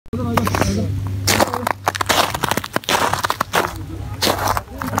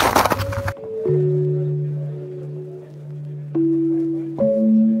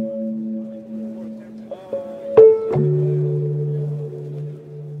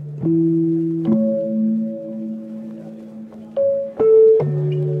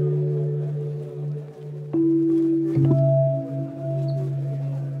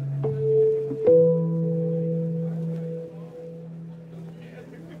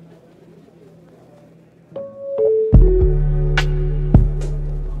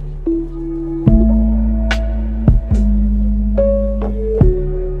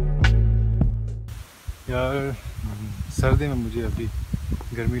सर्दी में मुझे अभी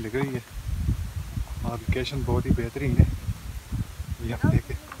गर्मी लग रही है और लोकेशन बहुत ही बेहतरीन है। ये आप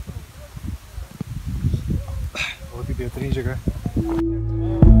देखें, बहुत ही बेहतरीन जगह है।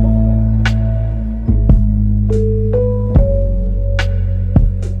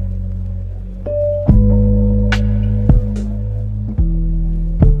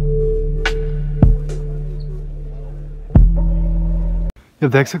 ये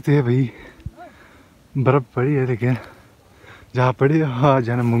देख सकते हैं भाई, बर्फ़ पड़ी है लेकिन जहाँ पड़ी है वहाँ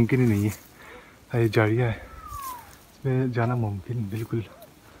जाना मुमकिन ही नहीं है। ये झाड़ियाँ है, इसमें जाना मुमकिन बिल्कुल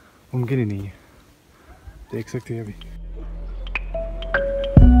मुमकिन ही नहीं है। देख सकते हैं अभी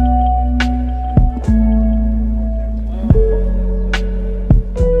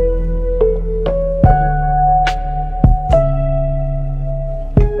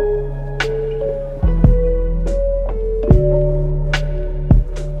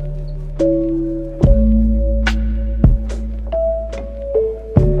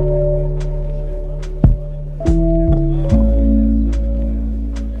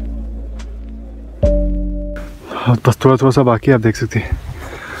बस थोड़ा सा बाकी है। आप देख सकते हैं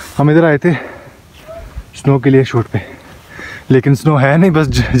हम इधर आए थे स्नो के लिए शूट पे, लेकिन स्नो है नहीं, बस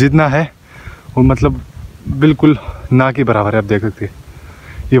जितना है वो मतलब बिल्कुल ना के बराबर है। आप देख सकते हैं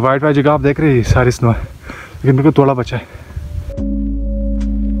ये वाइट वाइट जगह आप देख रहे हैं, सारी स्नो है, लेकिन बिल्कुल थोड़ा बचा है।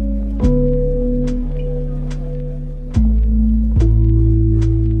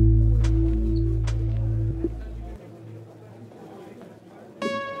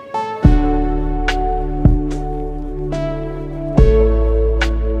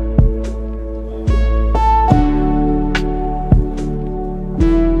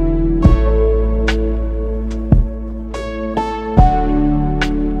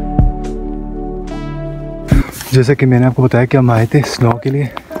 जैसा कि मैंने आपको बताया कि हम आए थे स्नो के लिए,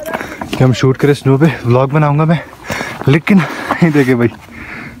 कि हम शूट करें स्नो पे, व्लॉग बनाऊंगा मैं, लेकिन ये देखे भाई,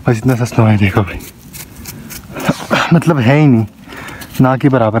 बस इतना सा स्नो है, देखो भाई, मतलब है ही नहीं, ना के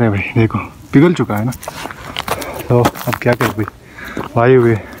बराबर है भाई। देखो पिघल चुका है ना, तो अब क्या करें भाई, आए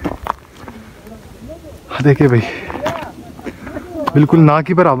हुए देखिए भाई, बिल्कुल ना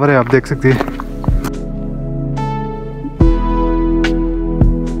के बराबर है। आप देख सकते हैं